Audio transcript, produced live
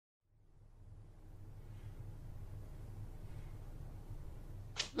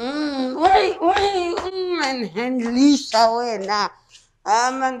unganhandlisha wena.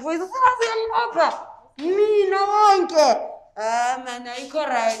 Man, mfowethu singaziyangipha. Mina wonke. Man, ayikho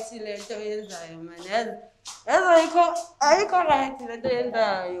right lento yenzayo man. Yazi ayikho right lento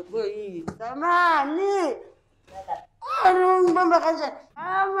yenzayo boyisa. Mani. Ngibamba kanjani?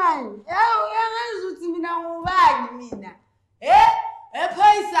 Man, uyangazi ukuthi mina ngubani mina?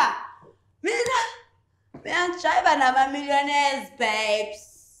 Phoyisa. Mina ngijayva nama-millionaires, babes.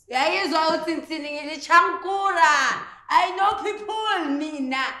 Uyayizwa ukuthi ngithini ngilichankura. I know people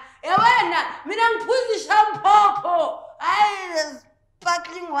mina. Wena, mina ngiphuza ishampoko. Hayi,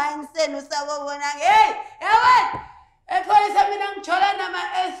 sparkling wine senu usabona. Hey, wena. Phoyisa mina ngijola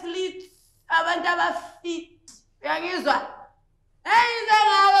nama-athletes, abantu abafit. Uyangizwa? Ayizwa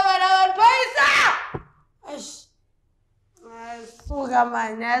ngabo bana Phoyisa. Eish. Suka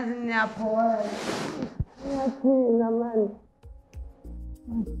man, yazi ngiyaphola. Ngiyathina man.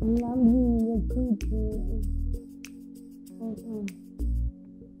 Ngiyambile futhi.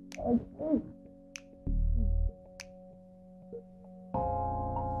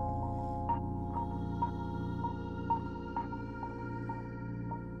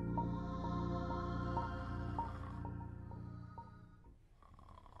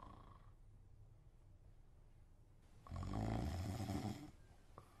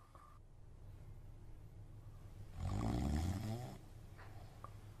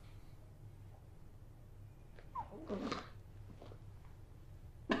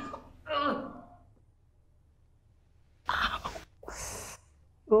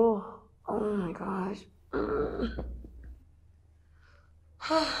 Oh my gosh.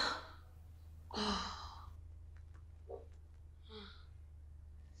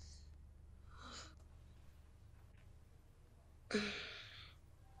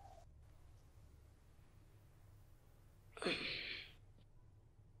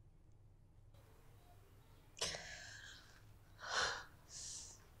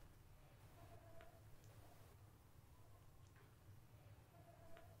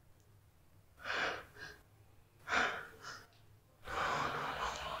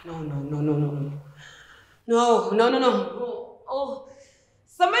 No. Oh,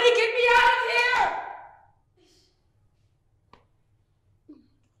 somebody get me out of here!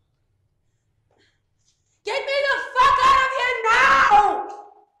 Get me the fuck out of here now!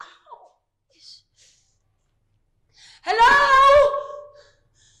 Hello?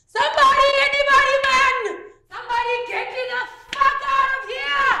 Somebody, anybody, man! Somebody get me the fuck out of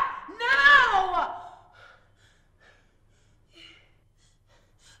here! Now!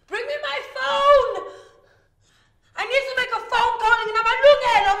 Bring me my phone! I need to make a phone call and I'm a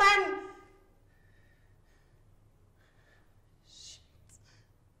man. Shit.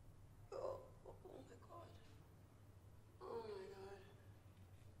 Oh my god. Oh my god.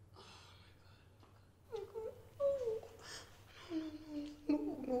 Oh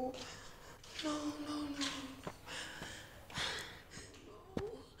my god. No.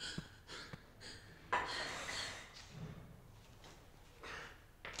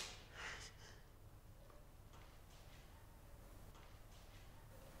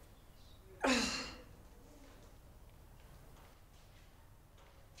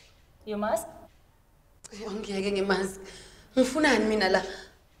 You mask? Angiyeke mask. Ngifunani mina la?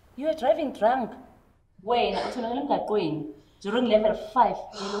 You are driving drunk. Wena utholakala emgaqweni during level 5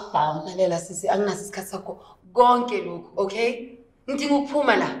 ye-lockdown. Lalela sisi, anginaso isikhathi sakho konke lokhu, okay? Ngidinga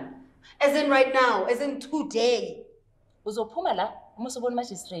ukuphuma la. As in right now, as in today. Uzophuma la uma usobona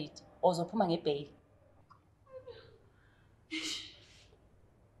magistrate or uzophuma ngebail.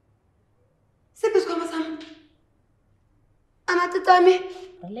 Siphi isikhwama sami? Amatitami.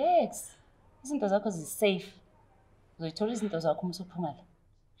 Relax. Izinto zakho zi-safe. Uzoyithola izinto zakho uma usuphuma la.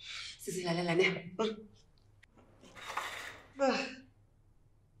 Sizilalela ne.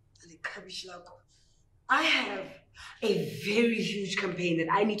 I have a very huge campaign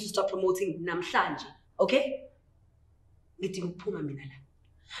that I need to start promoting namhlanje, okay? Ngidinga ukuphuma mina la.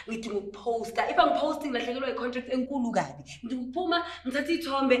 Ngidinga ukuposta. If I'm posting lahlekelwa i-contract enkulu kabi. Ngidinga ukuphuma ngithathe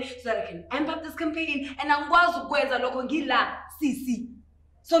ithombe so that I can amp up this campaign and angikwazi ukwenza lokho ngila sisi.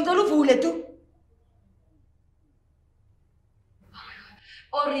 So ngicela uvule tu.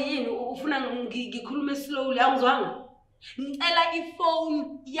 Or yini ufuna ngikhulume slowly angizwanga? Ngicela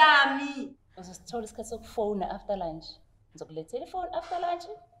iphone yami. Uzosithola isikhathi sokufona after lunch. Ngizokulethela ifone after lunch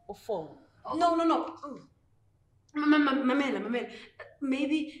ufone. No. Mamela.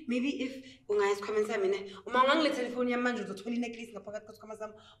 Maybe if ungayisikhwameni sami ne, uma ungangilethela ifone yami manje uzothola i-necklace ngaphakathi kwesikhwama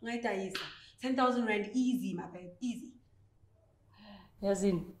sami ungayidayisa. 10,000 rand easy, my babe, easy.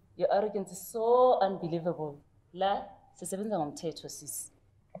 Yazini, your arrogance is so unbelievable. La sisebenza ngomthetho sisi.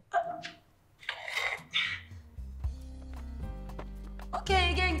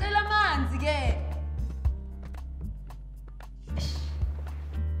 ke.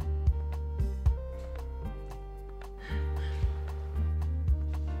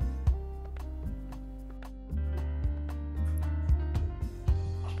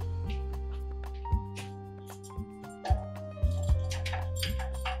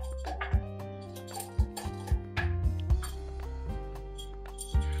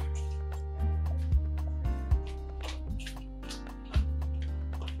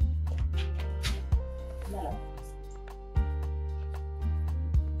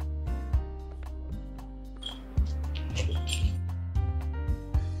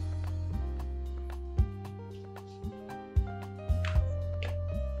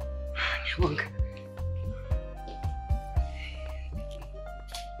 Ngiyabonga.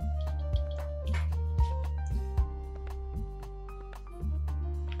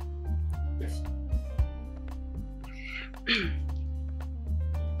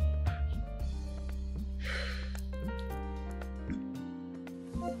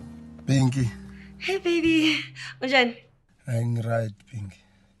 Pinky. Hey baby. Unjani? I'm right, Pinky.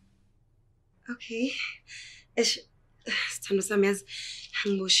 Okay. Sithando sami yazi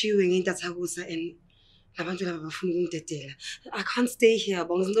ngiboshiwe ngentathakusa and labantu laba bafuna ukungidedela. I can't stay here.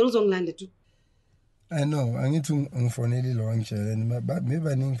 Bonke ngicela uzongilanda tu. I know, angithi ngifonele lo ngitshela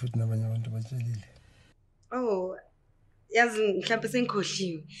baningi futhi nabanye abantu batshelile. Oh, yazi mhlawumbe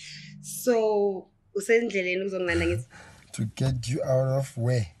sengikhohliwe. So, usendleleni uzongilanda ngithi To get you out of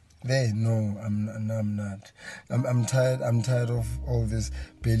where? There, no, I'm not. I'm tired of all this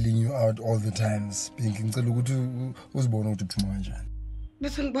bailing you out all the times. Pinky, ngicela ukuthi uzibone ukuthi uphuma kanjani.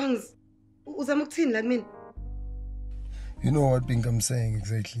 bese ngibangiza uzama ukuthini la kumina? You know what, Pinky, I'm saying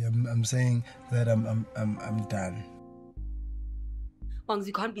exactly. I'm saying that I'm done. Bangiza,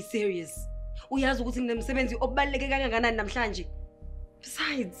 you can't be serious. Uyazi ukuthi nginemsebenzi obaluleke kangakanani namhlanje.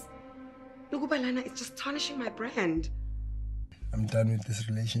 Besides, lokuba lana it's just tarnishing my brand. I'm done with this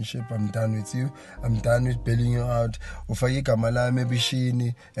relationship. I'm done with you. I'm done with bailing you out. Ufake igama lami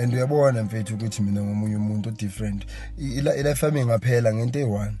ebishini and uyabona mfethu ukuthi mina ngomunye umuntu different. Ila family ngaphela ngento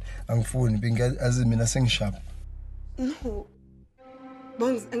eyi1. Angifuni Pinky, azi mina sengishap. No.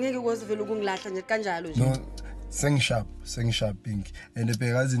 Bongs, angeke ukwazi vele ukungilahla nje kanjalo nje. No, sengishap Pinky. And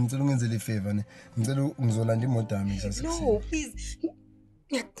ebhekazi ngicela ungenzele ifavor ne. Ngicela ngizolanda imoto yami kusasa. No, please.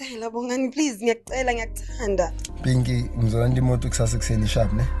 Ngiyacela Bongani, please, ngiyacela, ngiyakuthanda. Pinky, ngizolanda imoto kusasa kuseni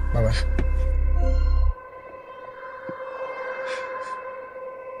sharp ne. Bye bye.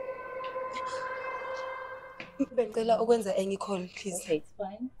 Bengicela ukwenza enye call, please. Okay, it's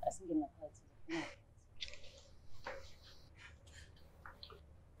fine. Asingene ngaphathi. No.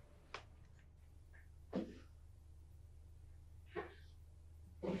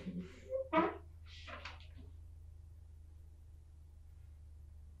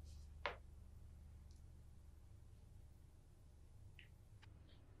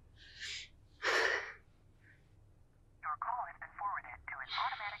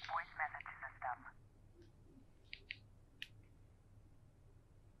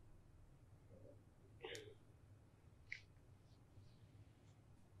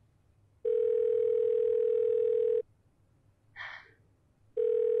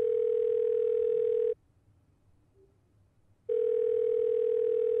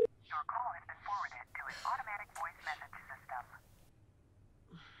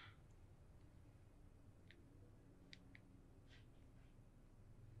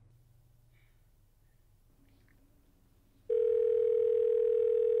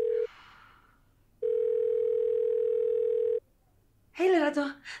 Hey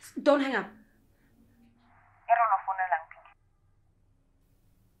Lerato, don't hang up.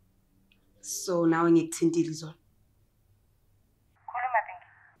 So now I need Tintili zone.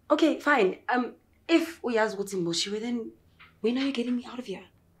 Okay, fine. If uyazi ukuthi ngiboshiwe, then when are you getting me out of here?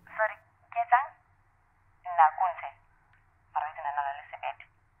 Sorry, Ketang? Nakunze. Married and Elizabeth.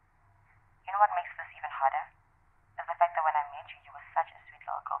 You know what makes this even harder? Is the fact that when I met you, you were such a sweet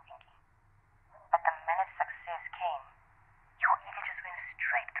little girl, Pinky. But the minute success came, your ego just went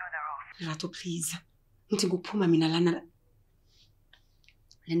straight through the roof. Lerato, please. Ngithi ukuphuma mina lana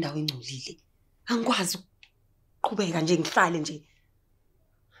le ndawo engcolile. Angikwazi ukuqhubeka nje ngihlale nje.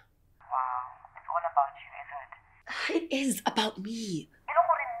 Wow, it's all about you, isn't it? It is about me. You know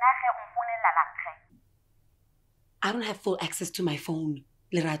gore nnaga o mfonela lakhe. I don't have full access to my phone,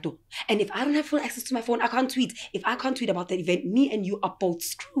 Lerato. And if I don't have full access to my phone, I can't tweet. If I can't tweet about that event, me and you are both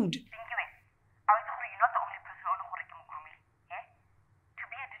screwed. Pinky, wait. I was you're not the only person who gore ke mogrumile, eh? To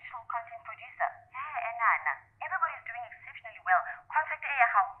be a digital content producer. Yeah, Nana. Everybody's doing exceptionally well. Contact A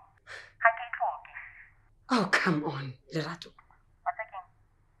how. Oh, come on, Lerato. But again,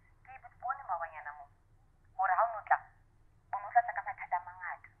 David, born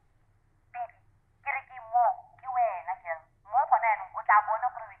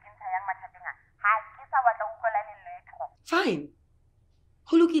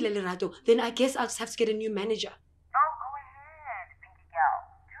Kulungile Lerato, then I guess I'll just have to get a new manager. Oh, go ahead, Pinky Gal.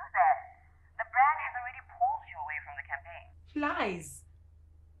 Do that. The brand has already pulled you away from the campaign. Lies.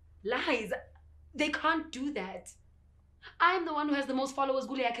 Lies. They can't do that. I'm the one who has the most followers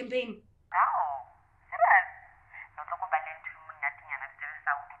Gule campaign. Oh, serious?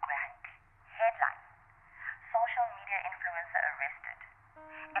 Headline. Social media influencer arrested.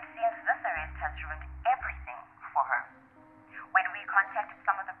 It seems this arrest has ruined everything for her. When we contacted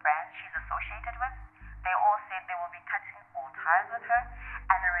some of the brands she's associated with, they all said they will be cutting all ties with her,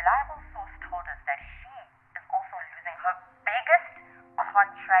 and a reliable source told us that she is also losing her biggest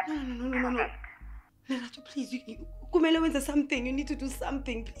contract to date. Lerato, please, Kumele wenza something. You need to do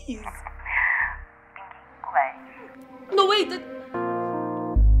something, please. Pinky, away. No, wait.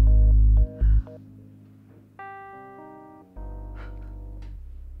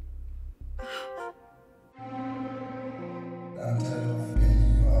 I'm tired of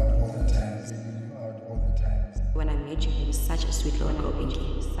bailing you out all the time. When I met you, he was such a sweet little girl,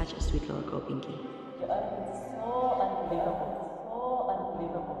 Pinky. Such a sweet little girl, Pinky. It's so unbelievable. So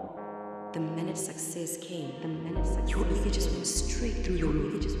unbelievable. The minute success came, your ego just went straight through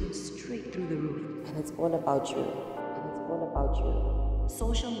the roof. And it's all about you.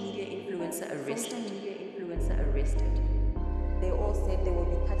 Social media influencer arrested. They all said they will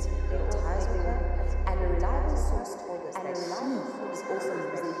be cutting their ties with her, and a reliable source told us that she is also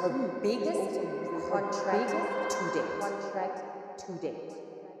losing her biggest contract to date.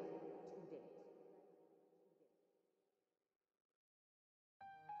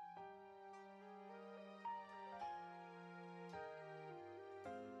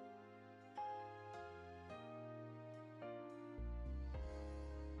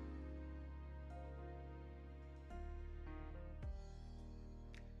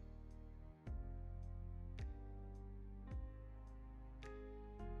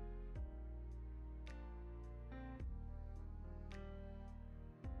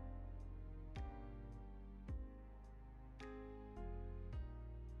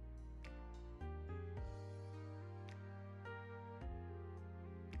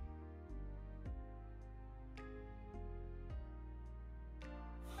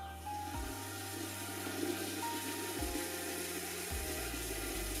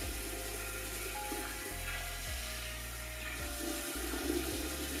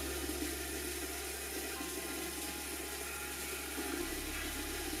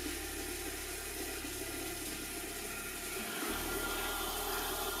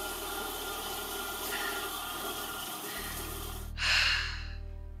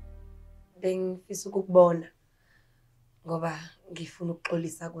 Bengifisa ukukubona ngoba ngifuna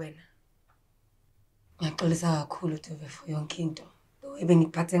ukuxolisa kuwena. Ngiyaxolisa kakhulu Dove for yonke into.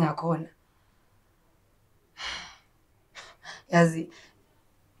 Ebengiphathe ngakhona. Yazi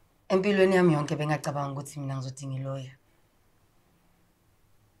empilweni yami yonke bengacabanga ukuthi mina ngizodinga iloya.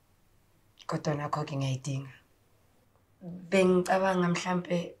 Kodwa nakho ke ngiyayidinga. Bengicabanga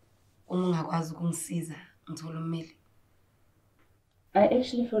mhlambe uma ungakwazi ukungisiza ngithola ummeli. I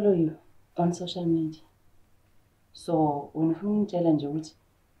actually follow you on social media. So when ufuna ungitshela nje ukuthi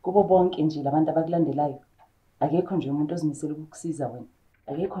kubo bonke nje labantu abakulandelayo akekho nje umuntu ozimisela ukukusiza wena.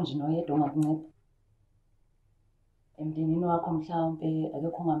 Akekho nje noyedwa ongakunceda. Emndenini wakho mhlawumbe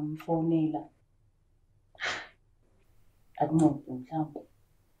akekho ongamfonela. Akuncede mhlawumbe.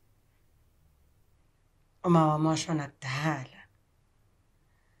 Uma wamashona kudala.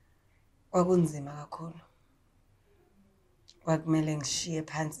 Kwakunzima kakhulu. Kwakumele ngishiye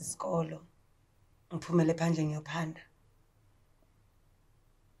phansi isikolo. Ngiphumele phandle ngiyophanda.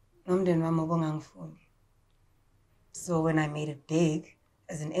 Nomndeni wami ubongangifuni. So when I made it big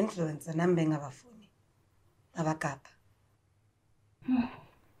as an influencer, nami bengabafuni. Abagapha.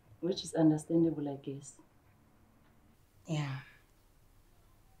 Which is understandable, I guess. Yeah.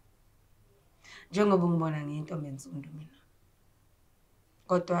 Njengoba ngibona ngiyintombi ensundu mina.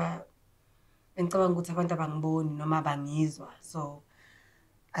 Kodwa ngicabanga ukuthi abantu abangiboni noma abangizwa, so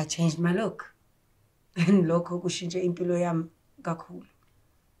I changed my look. And lokho kushintshe impilo yami kakhulu.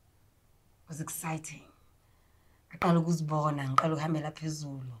 It was exciting. Ngaqala ukuzibona, ngiqala ukuhambela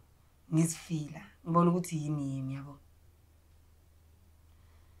phezulu, ngizifila, ngibona ukuthi yimi yabo.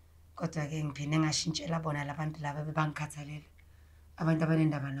 Kodwa ke ngiphinde ngashintshela bona labantu laba bebangikhathalele. Abantu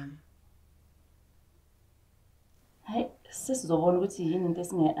abanendaba nami. Hayi, sesizobona ukuthi yini into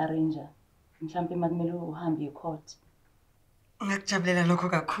esingayi-arrange mhlawumbe makumele uhambe e-court. Ngiyakujabulela lokho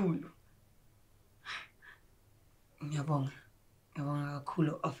kakhulu. Ngiyabonga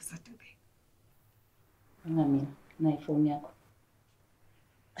kakhulu Officer Dube. Ngamina, na ifoni yakho.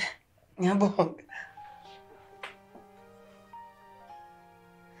 Ngiyabonga.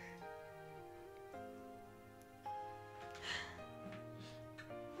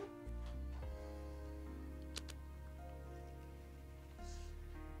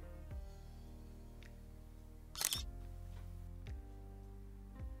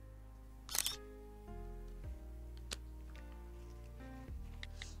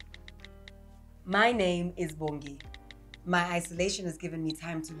 My name is Bongi. My isolation has given me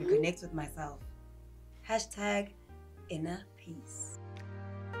time to reconnect with myself. Hashtag inner peace.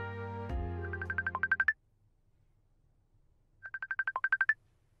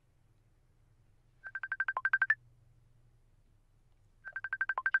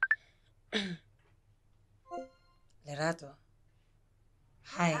 Lerato.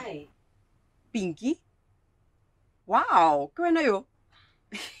 Hi. Pinky? Wow, where are you?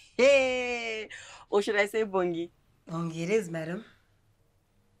 Hey, or should I say Bongi? Bongi it is, madam.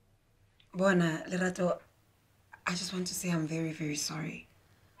 Bona, Lerato, I just want to say I'm very, very sorry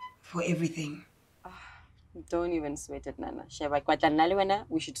for everything. Don't even sweat it, Nana. Sheba,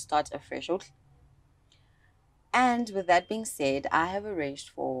 we should start afresh, okay? And with that being said, I have arranged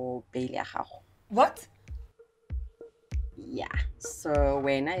for bail. What? Yeah. So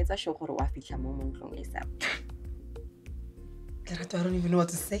when it's a show for a moment long ASAP. Lerato, I don't even know what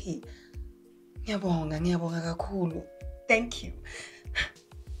to say. Ngiyabonga kakhulu. Thank you.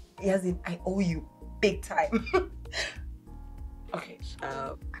 Yazin, I owe you big time. Okay.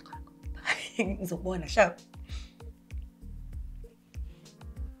 Ngizobona, sharp.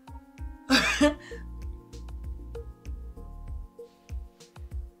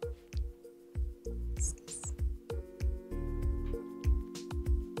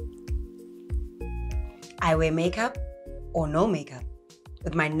 I wear makeup or no makeup,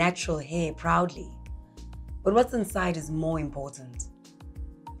 with my natural hair proudly. But what's inside is more important.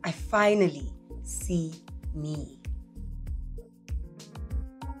 I finally see me.